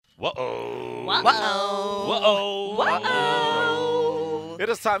Whoa. Whoa. Whoa. It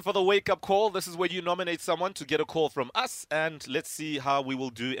is time for the wake-up call. This is where you nominate someone to get a call from us, and let's see how we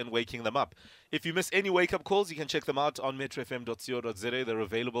will do in waking them up. If you miss any wake-up calls, you can check them out on metrofm.co.za. They're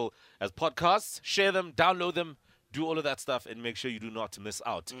available as podcasts. Share them, download them, do all of that stuff, and make sure you do not miss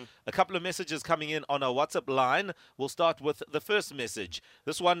out. A couple of messages coming in on our WhatsApp line. We'll start with the first message.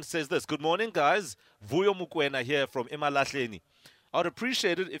 This one says this: Good morning, guys. Vuyo Mukwena here from Emalahleni. I'd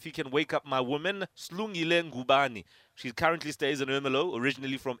appreciate it if you can wake up my woman, Slungile Ngubani. She currently stays in Ermelo,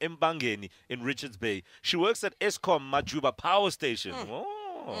 originally from Mbangeni in Richards Bay. She works at Eskom Majuba Power Station.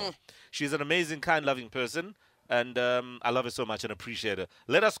 She's an amazing, kind, loving person, and I love her so much and appreciate her.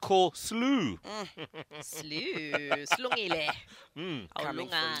 Let us call Slu. Slungile. Coming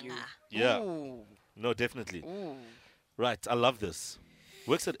for you. Yeah. Ooh. No, definitely. Ooh. Right, I love this.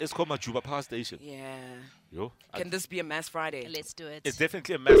 Works at Eskom Majuba Power Station. Yeah. Yo, Can this be a Mass Friday? Let's do it. it's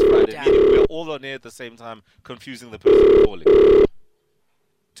definitely a mass Friday. Damn. Meaning we're all on air at the same time, confusing the person calling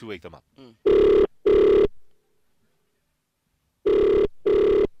to wake them up.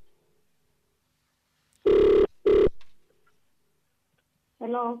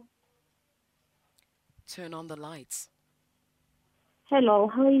 Hello. Turn on the lights. Hello,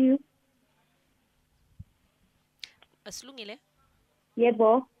 how are you? Slungile,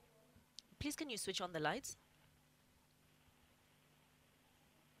 Yebo. please can you switch on the lights?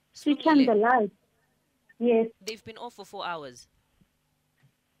 Switch on the Slungile, light. Yes, they've been off for 4 hours.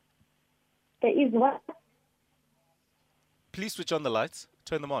 there is what? Please switch on the lights.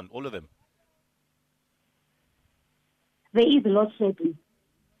 Turn them on, all of them. There is load shedding.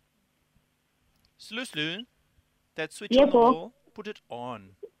 Slu, that switch Yeah, on the Bo. wall, put it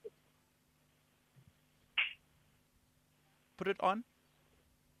on. Put it on.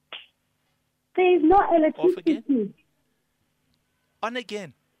 There is no again? electricity. On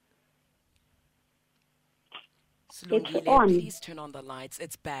again. Slungile, on. please turn on the lights.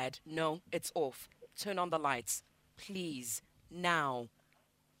 It's bad. No, it's off. Turn on the lights. Please. Now.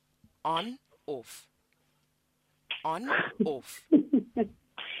 On, off. On, off. Who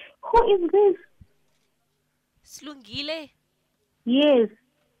is this? Slungile, Yes,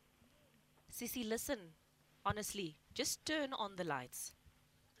 Sissy, listen. Honestly, just turn on the lights.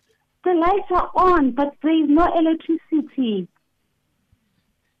 the lights are on, but there is no electricity.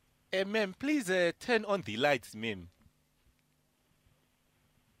 Ma'am, please turn on the lights, ma'am.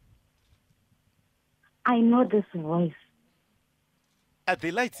 I know this voice. Are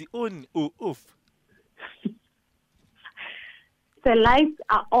the lights on or off? The lights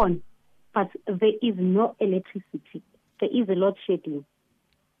are on, but there is no electricity. There is a load shedding.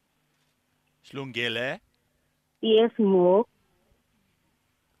 Slungile? Yes, more.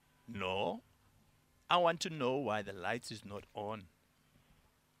 No. I want to know why the lights is not on.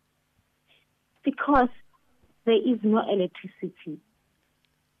 Because there is no electricity.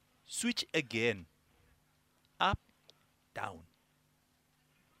 Switch again. Up, down.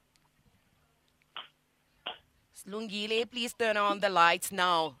 Slungile, please turn on the lights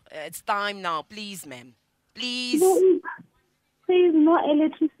now. It's time now. Please, ma'am. Please. There is no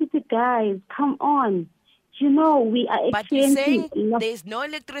electricity, guys. Come on. You know, we are But you're saying experiencing... there's no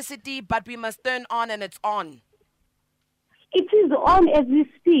electricity, but we must turn on and it's on. It is on as we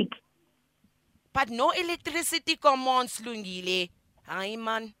speak. But no electricity, come on, Slungile. Hi,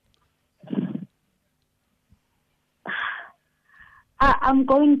 man. I'm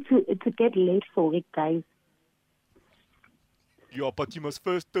going to get late for it, guys. Yeah, but you must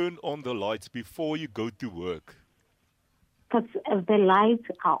first turn on the lights before you go to work. But the lights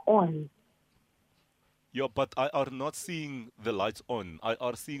are on. Yeah, but I are not seeing the lights on. I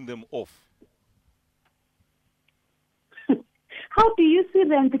are seeing them off. How do you see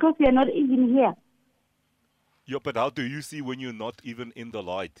them? Because we are not even here. Yeah, but how do you see when you're not even in the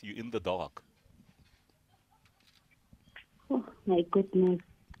light? You're in the dark. Oh, my goodness.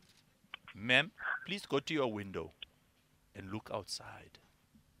 Ma'am, please go to your window and look outside.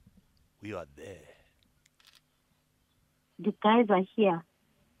 We are there. The guys are here.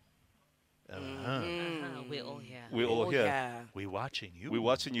 We're all here. We're all here. Yeah. We're watching you. We're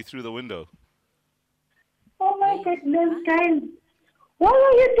watching you through the window. Oh, my goodness, guys. Why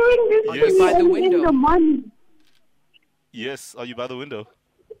are you doing this Yes. to me By the in window. the morning? Yes, are you by the window?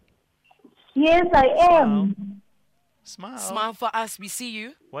 Yes, I am. Smile. Smile for us. We see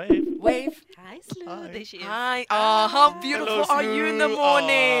you. Wave. Wave. Hi, Slu. Hi. There she is. Hi. Oh, how beautiful Hello, are you in the Slu.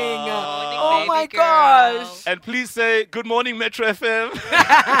 morning? Morning, Oh, baby my girl. gosh. And please say, good morning, Metro FM.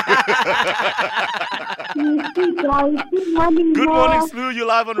 Guys, good morning, Good Ma. morning, Slu. You're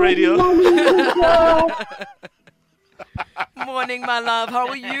live on radio. Good morning, Sister. Morning, my love. How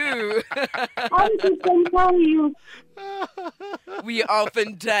are you? How is it going to tell you? We are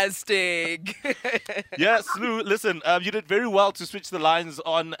fantastic. Yeah, Slew, listen, you did very well to switch the lines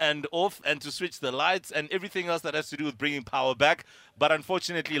on and off and to switch the lights and everything else that has to do with bringing power back. But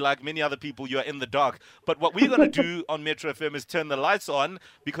unfortunately, like many other people, you are in the dark. But what we're going to do on Metro FM is turn the lights on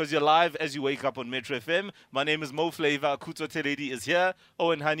because you're live as you wake up on Metro FM. My name is Mo Flavor. Kuto Teledi is here.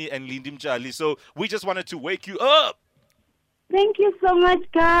 Owen Honey and Lindim Jali. So we just wanted to wake you up. Thank you so much,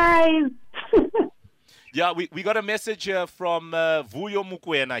 guys. Yeah, we got a message here from Vuyo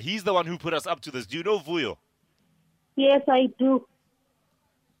Mukwena. He's the one who put us up to this. Do you know Vuyo? Yes, I do.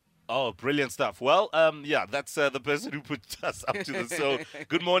 Oh, brilliant stuff. Well, yeah, that's the person who put us up to this. So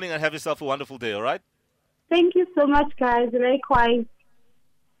good morning and have yourself a wonderful day, all right? Thank you so much, guys. Likewise.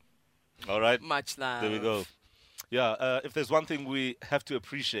 All right. Much love. There we go. Yeah, if there's one thing we have to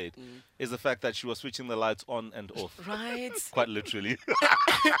appreciate is the fact that she was switching the lights on and off. Right? Quite literally.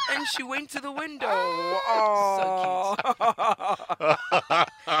 And she went to the window. So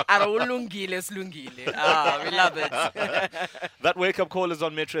Lungile. We love it. That wake-up call is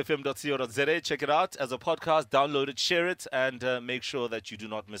on metrofm.co.za. Check it out as a podcast. Download it, share it, and make sure that you do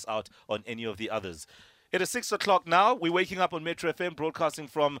not miss out on any of the others. It is 6 o'clock now. We're waking up on Metro FM, broadcasting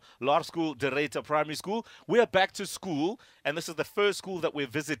from Lahr School de Reita Primary School. We are back to school, and this is the first school that we're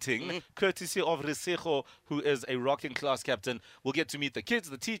visiting, courtesy of Risejo, who is a rocking class captain. We'll get to meet the kids,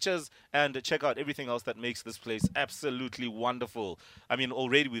 the teachers, and check out everything else that makes this place absolutely wonderful. I mean,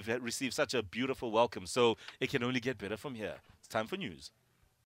 already we've received such a beautiful welcome, so it can only get better from here. It's time for news.